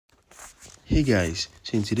Hey guys,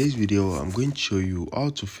 so in today's video I'm going to show you how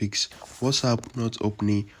to fix WhatsApp not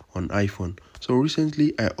opening on iPhone. So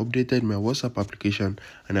recently I updated my WhatsApp application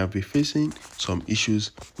and I've been facing some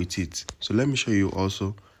issues with it. So let me show you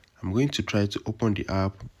also. I'm going to try to open the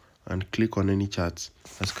app and click on any chat.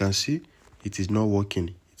 As you can see, it is not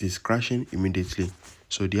working. It is crashing immediately.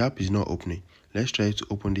 So the app is not opening. Let's try to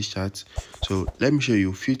open this chat. So let me show you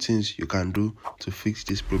a few things you can do to fix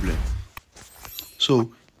this problem.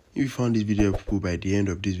 So if you found this video helpful by the end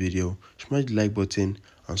of this video, smash the like button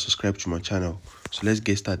and subscribe to my channel. So let's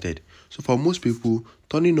get started. So for most people,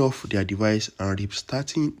 turning off their device and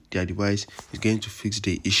restarting their device is going to fix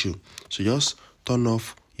the issue. So just turn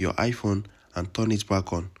off your iPhone and turn it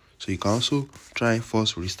back on. So you can also try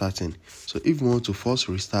force restarting. So if you want to force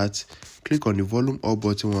restart, click on the volume up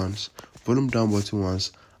button once, volume down button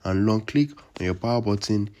once, and long click on your power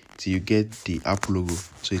button till you get the app logo.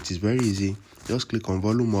 So it is very easy. Just click on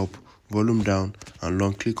volume up, volume down, and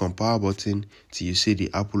long click on power button till you see the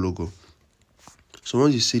Apple logo. So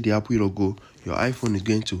once you see the Apple logo, your iPhone is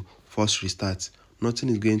going to force restart. Nothing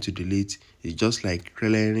is going to delete. It's just like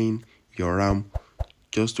clearing your RAM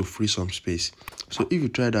just to free some space. So if you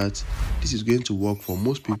try that, this is going to work for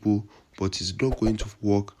most people, but it's not going to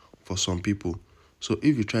work for some people. So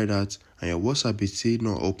if you try that and your WhatsApp is still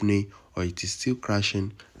not opening or it is still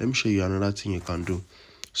crashing, let me show you another thing you can do.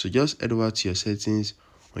 So just head over to your settings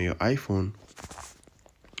on your iPhone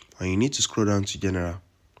and you need to scroll down to general.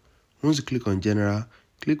 Once you click on general,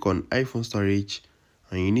 click on iPhone storage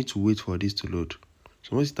and you need to wait for this to load.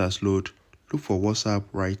 So once it has loaded, look for WhatsApp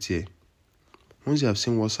right here. Once you have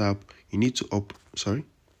seen WhatsApp, you need to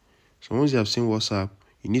once you have seen WhatsApp,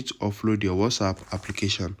 you need to upload your WhatsApp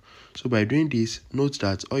application. So by doing this, note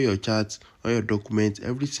that all your chats, all your documents,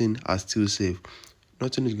 everything are still safe.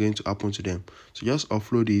 Nothing is going to happen to them. So just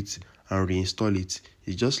upload it and reinstall it.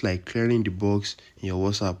 It's just like clearing the box in your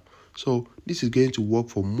WhatsApp. So this is going to work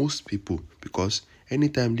for most people because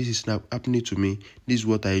anytime this is not happening to me, this is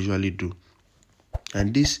what I usually do.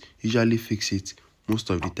 And this usually fixes it most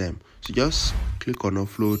of the time. So just click on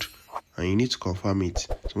upload and you need to confirm it.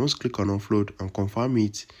 So once you click on upload and confirm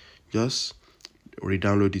it, just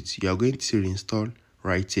re-download it. You are going to reinstall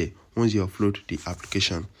right here once you upload the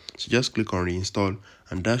application. So just click on reinstall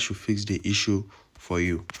and that should fix the issue for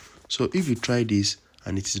you. So if you try this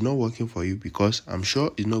and it is not working for you, because I'm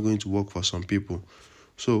sure it's not going to work for some people,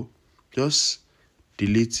 so just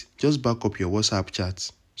back up your WhatsApp chat.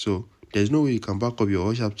 So there's no way you can back up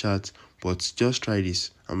your WhatsApp chat, but just try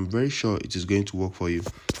this. I'm very sure it is going to work for you.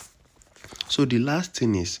 So the last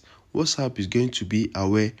thing is WhatsApp is going to be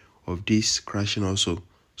aware of this crashing also.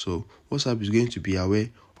 So WhatsApp is going to be aware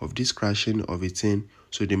of this crashing of a thing.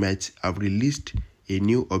 So they might have released a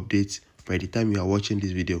new update by the time you are watching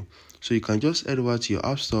this video. So you can just head over to your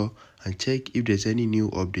app store and check if there's any new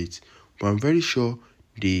updates. But I'm very sure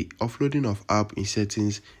the offloading of app in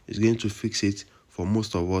settings is going to fix it for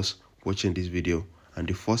most of us watching this video. And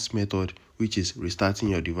the first method, which is restarting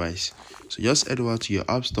your device. So just head over to your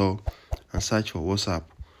app store and search for WhatsApp.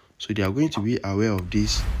 So they are going to be aware of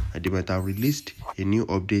this and they might have released a new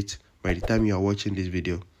update by the time you are watching this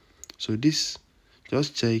video. So this,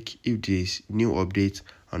 just check if there is new update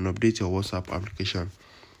and update your WhatsApp application.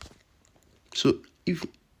 So if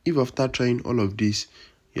after trying all of this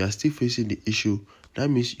you are still facing the issue, that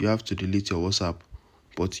means you have to delete your WhatsApp.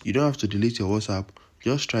 But you don't have to delete your WhatsApp,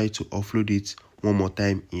 just try to offload it one more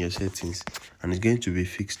time in your settings and it's going to be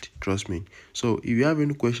fixed, trust me. So if you have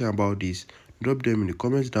any question about this, drop them in the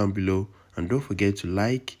comments down below and don't forget to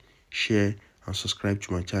like, share and subscribe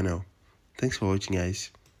to my channel. Thanks for watching, guys.